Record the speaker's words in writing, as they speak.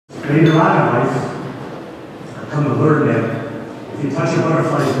Later on in life, I've come to learn that if you touch a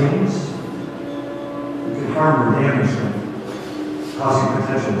butterfly's wings, you can harm or damage them, causing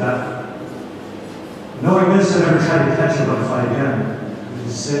potential death. Knowing this, I never tried to catch a butterfly again. I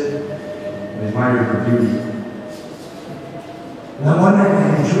just sit and admire her beauty. And then one night I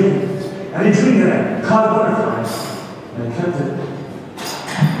had a dream. I had a dream that I caught a butterfly and I kept it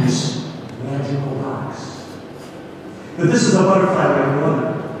in this magical box. But this is a butterfly like no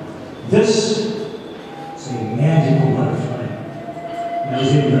other. This is a magical butterfly. And I was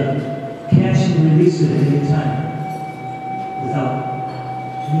able to catch and release it at any time without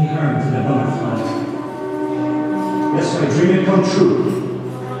any harm to the butterfly. Yes, my dream had come true.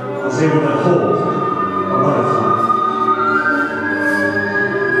 I was able to hold